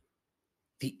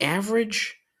 The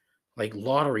average like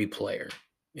lottery player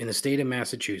in the state of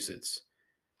Massachusetts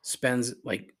spends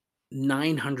like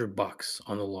 $900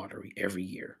 on the lottery every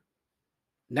year.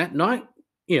 Not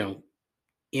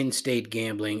in-state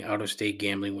gambling, out-of-state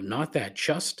gambling, not that,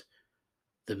 just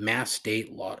the Mass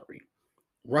State lottery.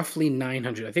 Roughly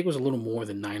 900, I think it was a little more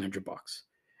than $900.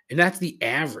 And that's the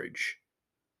average.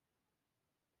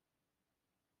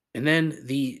 And then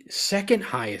the second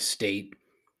highest state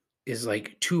is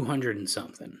like 200 and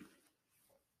something.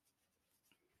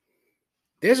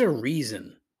 There's a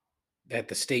reason that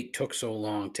the state took so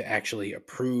long to actually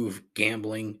approve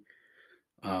gambling,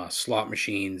 slot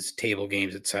machines, table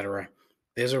games, etc.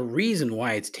 There's a reason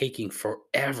why it's taking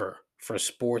forever for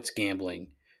sports gambling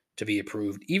to be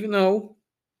approved, even though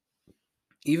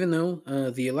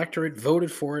the electorate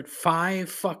voted for it 5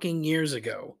 fucking years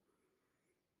ago,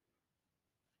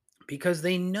 because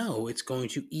they know it's going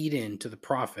to eat into the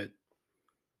profit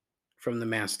from the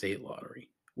Mass State lottery,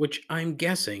 which I'm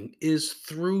guessing is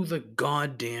through the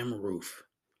goddamn roof.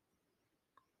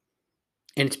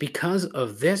 And it's because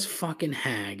of this fucking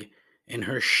hag and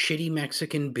her shitty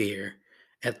Mexican beer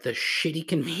at the shitty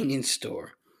convenience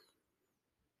store.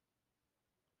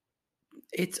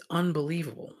 It's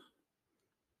unbelievable.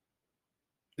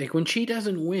 Like, when she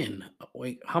doesn't win,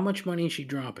 like, how much money is she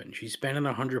dropping? She's spending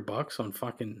 $100 on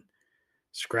fucking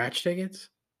scratch tickets?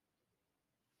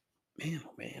 Man,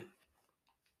 oh man.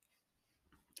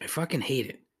 I fucking hate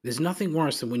it. There's nothing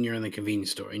worse than when you're in the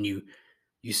convenience store and you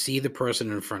see the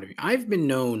person in front of you. I've been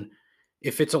known,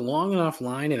 if it's a long enough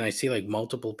line and I see like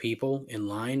multiple people in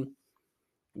line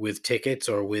with tickets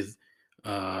or with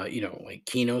like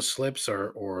Keno slips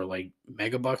or like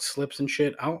Megabucks slips and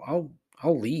shit, I'll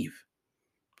leave.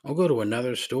 I'll go to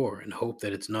another store and hope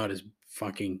that it's not as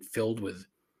fucking filled with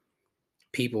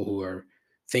people who are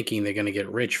thinking they're going to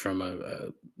get rich from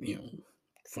a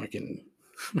fucking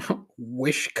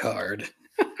wish card.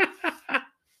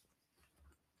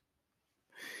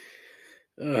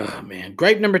 Oh man.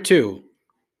 Gripe number 2.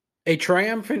 A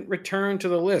triumphant return to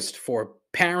the list for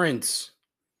parents.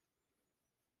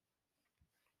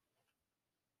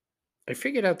 I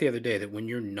figured out the other day that when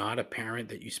you're not a parent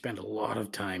that you spend a lot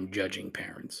of time judging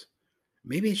parents.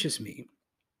 Maybe it's just me.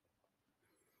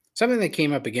 Something that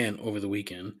came up again over the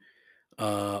weekend.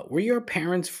 Were your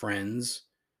parents friends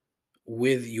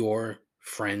with your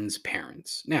friends'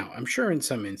 parents? Now, I'm sure in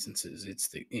some instances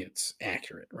it's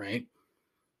accurate, right?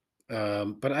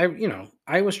 But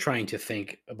I was trying to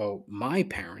think about my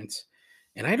parents,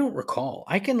 and I don't recall.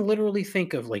 I can literally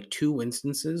think of like 2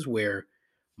 instances where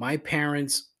my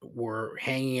parents were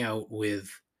hanging out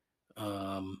with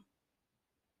um,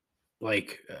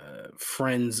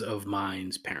 friends of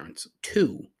mine's parents.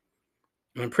 2.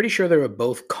 And I'm pretty sure they were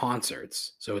both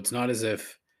concerts, so it's not as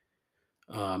if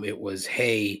it was,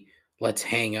 hey, let's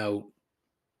hang out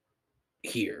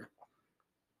here.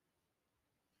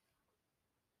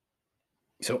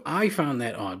 So I found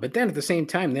that odd. But then at the same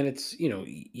time, then it's, you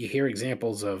hear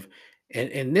examples of,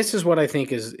 and this is what I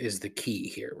think is the key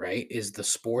here, right? Is the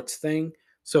sports thing.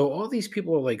 So all these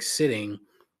people are like sitting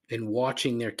and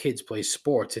watching their kids play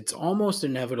sports. It's almost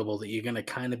inevitable that you're going to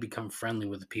kind of become friendly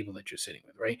with the people that you're sitting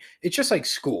with, right? It's just like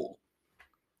school.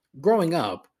 Growing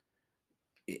up,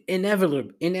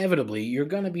 inevitably you're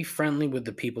going to be friendly with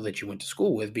the people that you went to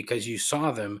school with because you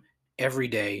saw them every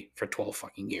day for 12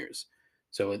 fucking years.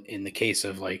 So in the case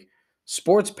of like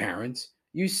sports parents,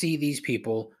 you see these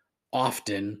people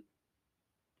often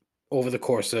over the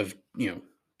course of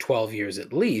 12 years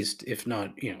at least, if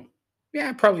not,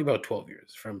 yeah, probably about 12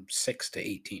 years, from 6 to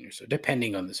 18 or so,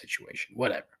 depending on the situation,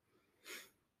 whatever.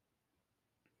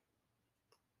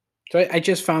 So I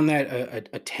just found that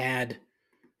a tad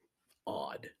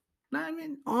odd. I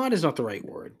mean, odd is not the right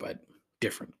word, but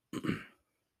different.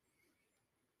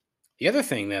 The other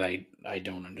thing that I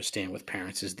don't understand with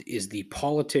parents is the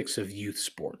politics of youth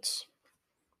sports.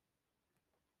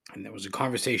 And there was a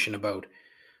conversation about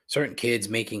certain kids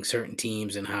making certain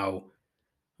teams and how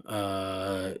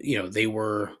they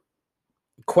were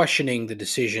questioning the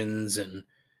decisions and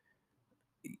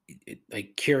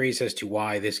like curious as to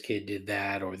why this kid did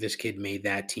that or this kid made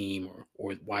that team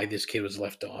or why this kid was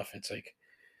left off. It's like,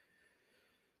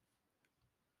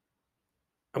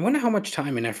 I wonder how much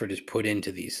time and effort is put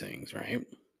into these things, right?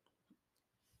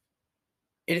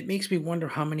 And it makes me wonder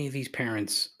how many of these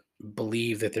parents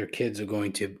believe that their kids are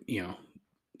going to,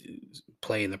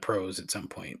 play in the pros at some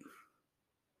point.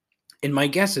 And my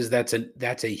guess is that's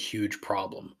a huge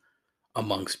problem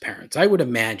amongst parents. I would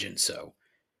imagine so,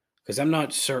 because I'm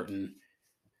not certain.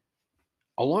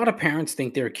 A lot of parents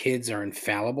think their kids are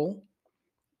infallible.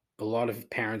 A lot of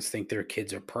parents think their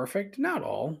kids are perfect. Not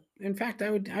all. In fact, I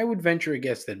would venture a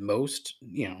guess that most,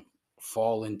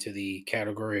 fall into the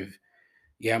category of,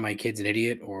 yeah, my kid's an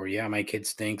idiot, or yeah, my kid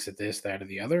stinks at this, that, or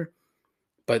the other.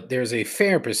 But there's a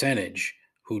fair percentage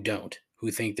who don't, who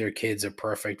think their kids are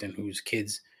perfect and whose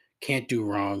kids can't do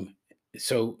wrong.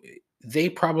 So they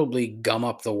probably gum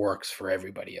up the works for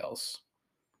everybody else,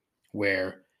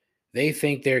 where they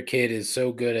think their kid is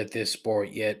so good at this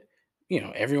sport, yet,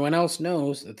 everyone else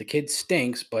knows that the kid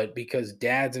stinks, but because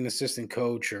dad's an assistant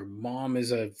coach or mom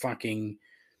is a fucking,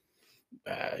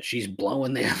 she's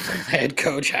blowing the head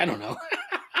coach, I don't know.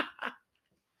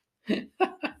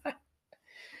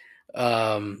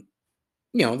 um,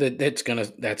 that's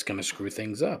gonna screw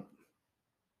things up.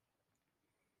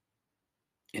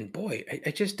 And boy,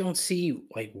 I just don't see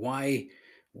like why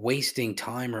wasting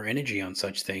time or energy on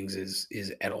such things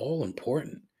is at all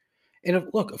important. And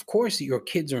look, of course, your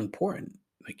kids are important.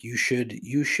 Like you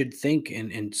should think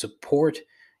and support.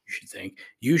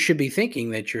 You should be thinking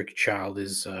that your child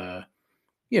is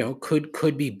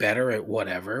could be better at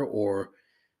whatever, or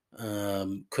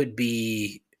could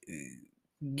be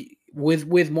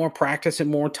with more practice and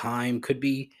more time could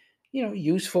be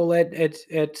useful at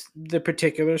the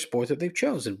particular sport that they've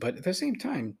chosen. But at the same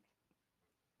time,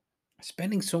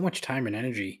 spending so much time and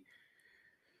energy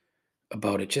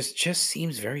about it just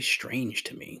seems very strange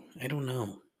to me. I don't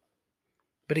know.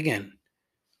 But again,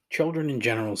 children in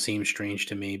general seem strange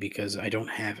to me because I don't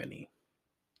have any.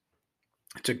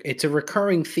 It's a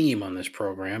recurring theme on this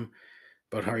program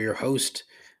about how your host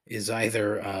is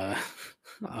either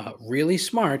really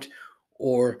smart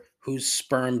or whose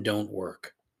sperm don't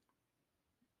work.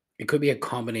 It could be a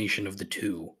combination of the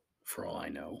two, for all I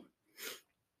know.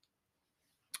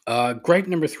 Gripe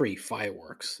number 3,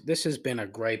 fireworks. This has been a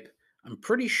gripe, I'm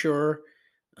pretty sure,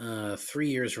 3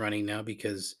 years running now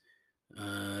because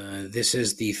this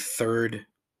is the third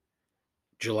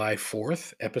July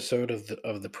 4th episode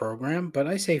of the program. But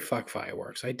I say fuck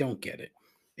fireworks. I don't get it.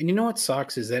 And you know what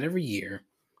sucks is that every year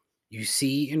you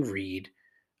see and read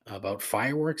about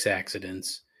fireworks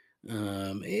accidents.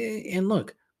 And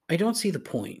look, I don't see the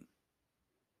point.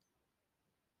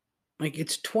 Like,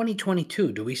 it's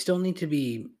 2022. Do we still need to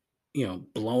be,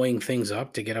 blowing things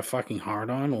up to get a fucking hard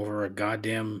on over a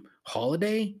goddamn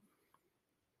holiday?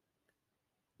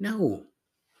 No,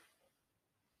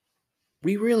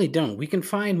 we really don't. We can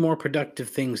find more productive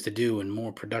things to do and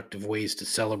more productive ways to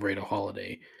celebrate a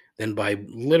holiday than by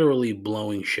literally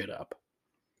blowing shit up.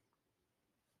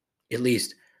 At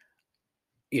least,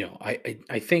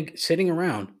 I think sitting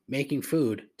around, making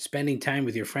food, spending time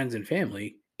with your friends and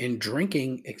family, and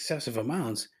drinking excessive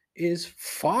amounts is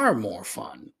far more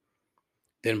fun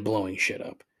than blowing shit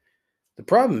up. The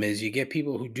problem is you get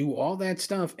people who do all that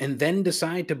stuff and then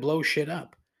decide to blow shit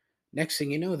up. Next thing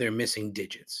you know, they're missing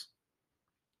digits.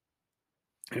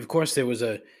 And of course, there was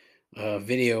a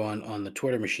video on the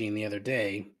Twitter machine the other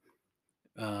day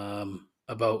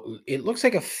about it looks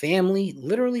like a family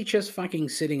literally just fucking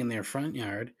sitting in their front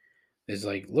yard. There's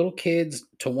like little kids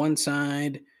to one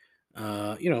side,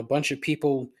 a bunch of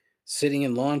people sitting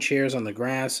in lawn chairs on the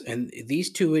grass, and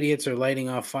these two idiots are lighting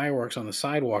off fireworks on the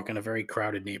sidewalk in a very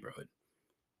crowded neighborhood.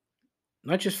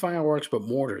 Not just fireworks, but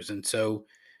mortars. And so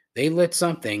they lit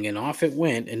something and off it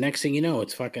went. And next thing you know,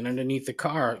 it's fucking underneath the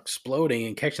car, exploding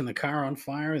and catching the car on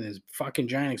fire. And there's fucking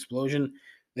giant explosion.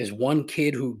 There's one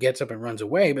kid who gets up and runs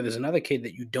away, but there's another kid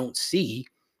that you don't see.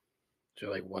 So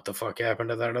you're like, what the fuck happened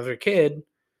to that other kid?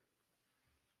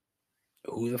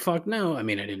 Who the fuck knows? I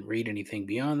mean, I didn't read anything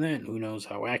beyond that. And who knows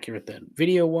how accurate that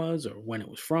video was or when it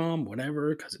was from,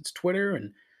 whatever, because it's Twitter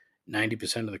and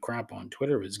 90% of the crap on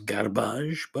Twitter is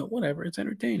garbage, but whatever, it's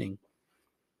entertaining.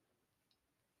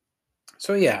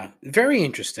 So yeah, very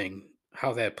interesting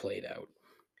how that played out.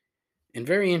 And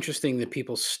very interesting that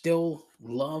people still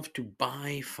love to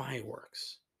buy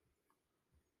fireworks.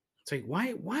 It's like,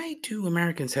 why do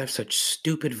Americans have such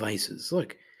stupid vices?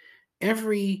 Look,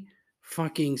 every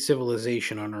fucking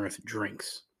civilization on earth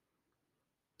drinks.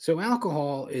 So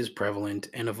alcohol is prevalent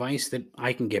and a vice that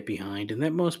I can get behind and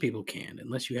that most people can,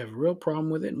 unless you have a real problem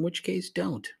with it, in which case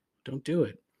don't do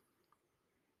it.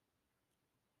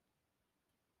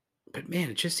 But man,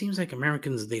 it just seems like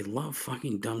Americans, they love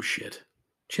fucking dumb shit.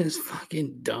 Just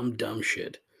fucking dumb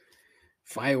shit.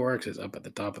 Fireworks is up at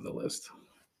the top of the list.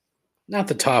 Not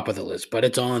the top of the list, but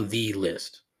it's on the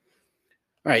list.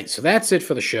 All right, so that's it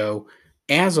for the show.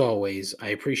 As always, I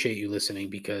appreciate you listening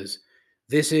because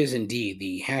this is indeed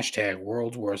the hashtag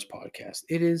world's worst podcast.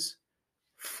 It is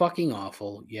fucking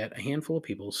awful, yet a handful of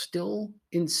people still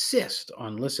insist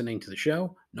on listening to the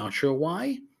show. Not sure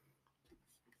why.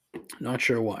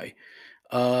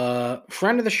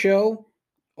 Friend of the show,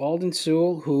 Alden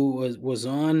Sewell, who was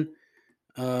on,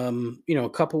 a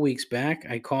couple weeks back.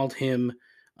 I called him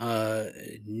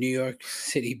New York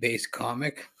City-based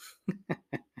comic.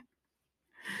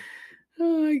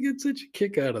 Oh, I get such a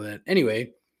kick out of that.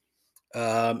 Anyway,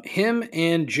 him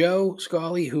and Joe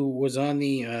Scully, who was on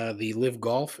the Live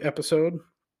Golf episode,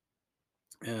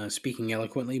 speaking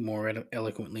eloquently, more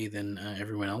eloquently than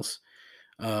everyone else.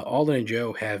 Alden and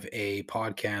Joe have a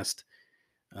podcast.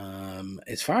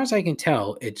 As far as I can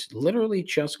tell, it's literally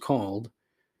just called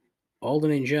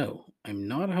Alden and Joe. I'm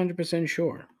not 100%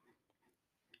 sure.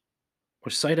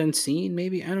 Or Sight Unseen,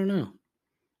 maybe? I don't know.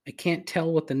 I can't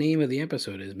tell what the name of the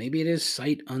episode is. Maybe it is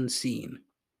Sight Unseen.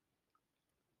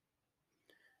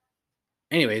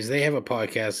 Anyways, they have a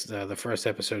podcast. The first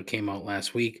episode came out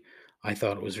last week. I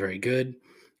thought it was very good.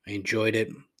 I enjoyed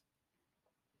it.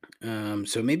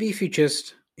 So maybe if you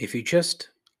just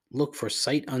look for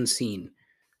Sight Unseen,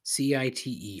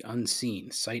 CITE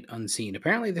Unseen, Sight Unseen.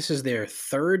 Apparently, this is their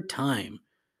third time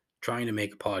trying to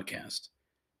make a podcast,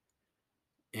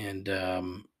 and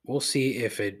we'll see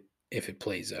if it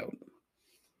plays out.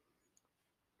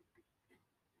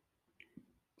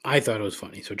 I thought it was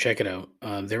funny, so check it out.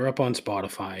 They're up on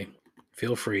Spotify.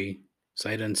 Feel free.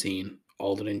 Sight Unseen,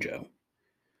 Alden and Joe.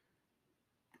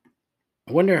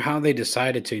 I wonder how they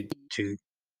decided to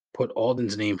put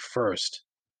Alden's name first,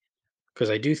 because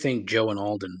I do think Joe and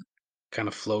Alden kind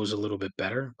of flows a little bit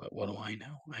better. But what do I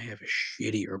know? I have a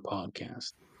shittier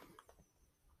podcast.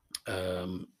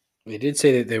 They did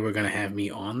say that they were going to have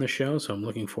me on the show, so I'm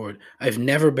looking forward. I've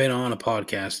never been on a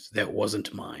podcast that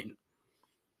wasn't mine,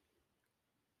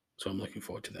 so I'm looking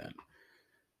forward to that.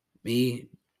 Me,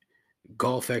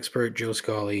 golf expert Joe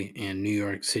Scully, and New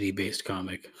York City-based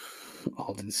comic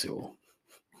Alden Sewell.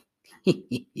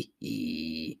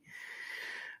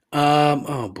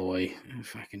 Oh boy,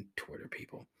 fucking Twitter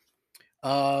people.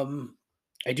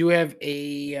 I do have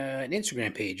an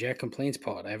Instagram page at Complaints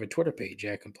Pod. I have a Twitter page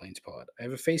at Complaints Pod. I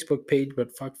have a Facebook page,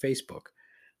 but fuck Facebook.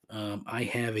 I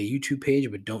have a YouTube page,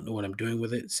 but don't know what I'm doing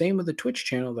with it. Same with the Twitch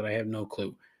channel that I have no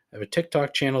clue. I have a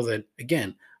TikTok channel that,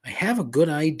 again, I have a good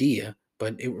idea,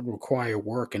 but it would require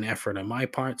work and effort on my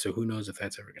part. So who knows if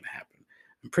that's ever going to happen.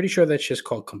 I'm pretty sure that's just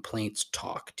called Complaints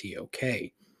Talk,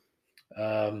 TOK.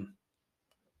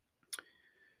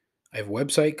 I have a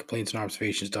website,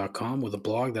 complaintsandobservations.com, with a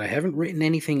blog that I haven't written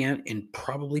anything at in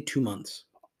probably 2 months.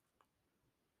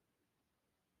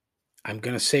 I'm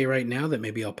going to say right now that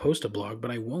maybe I'll post a blog,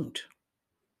 but I won't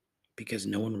because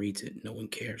no one reads it. No one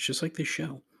cares, just like this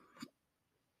show.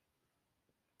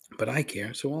 But I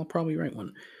care, so I'll probably write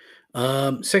one.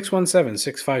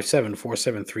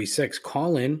 617-657-4736.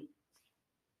 Call in,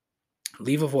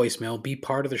 leave a voicemail, be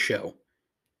part of the show.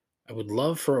 I would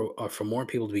love for more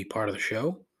people to be part of the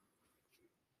show.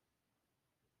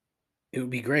 It would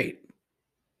be great.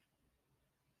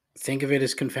 Think of it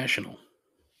as confessional.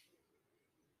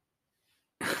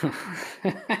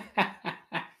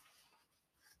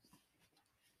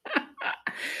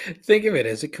 Think of it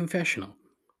as a confessional.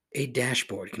 A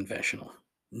dashboard confessional.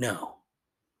 No.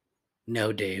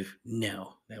 No, Dave.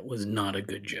 No. That was not a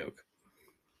good joke.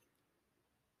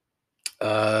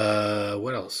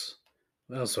 What else?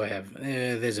 What else do I have?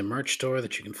 There's a merch store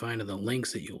that you can find in the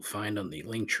links that you'll find on the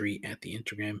link tree at the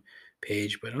Instagram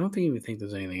page, but I don't even think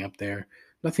there's anything up there.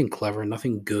 Nothing clever,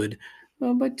 nothing good.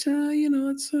 But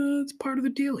it's part of the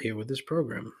deal here with this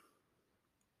program.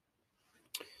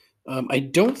 I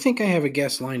don't think I have a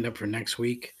guest lined up for next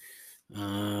week.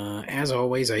 As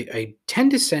always, I tend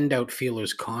to send out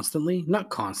feelers constantly, not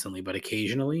constantly, but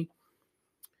occasionally.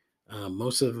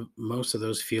 Most of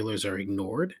those feelers are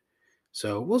ignored.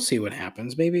 So we'll see what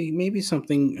happens. Maybe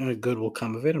something good will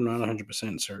come of it. I'm not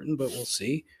 100% certain, but we'll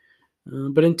see.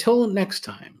 But until next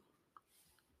time,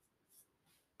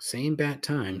 same bat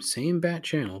time, same bat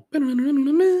channel.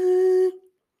 The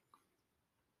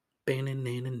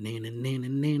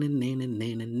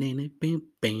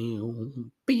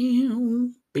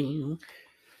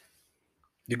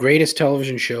greatest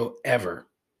television show ever.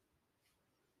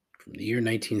 From the year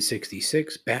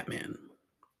 1966, Batman.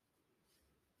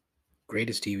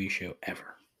 Greatest TV show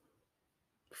ever.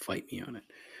 Fight me on it.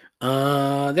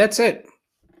 That's it.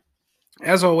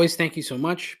 As always, thank you so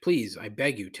much. Please, I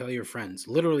beg you, tell your friends.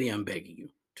 Literally, I'm begging you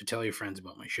to tell your friends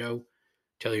about my show.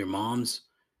 Tell your moms.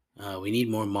 We need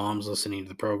more moms listening to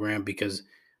the program because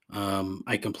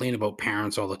I complain about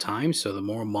parents all the time. So the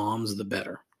more moms, the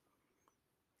better.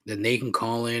 Then they can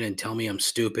call in and tell me I'm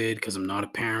stupid because I'm not a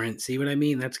parent. See what I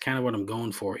mean? That's kind of what I'm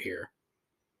going for here.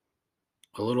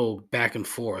 A little back and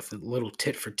forth, a little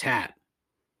tit for tat.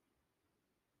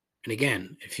 And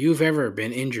again, if you've ever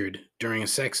been injured during a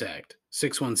sex act,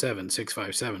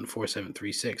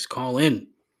 617-657-4736, call in.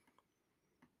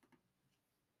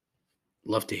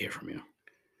 Love to hear from you.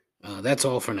 That's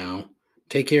all for now.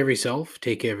 Take care of yourself.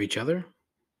 Take care of each other.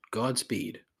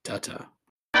 Godspeed. Ta-ta.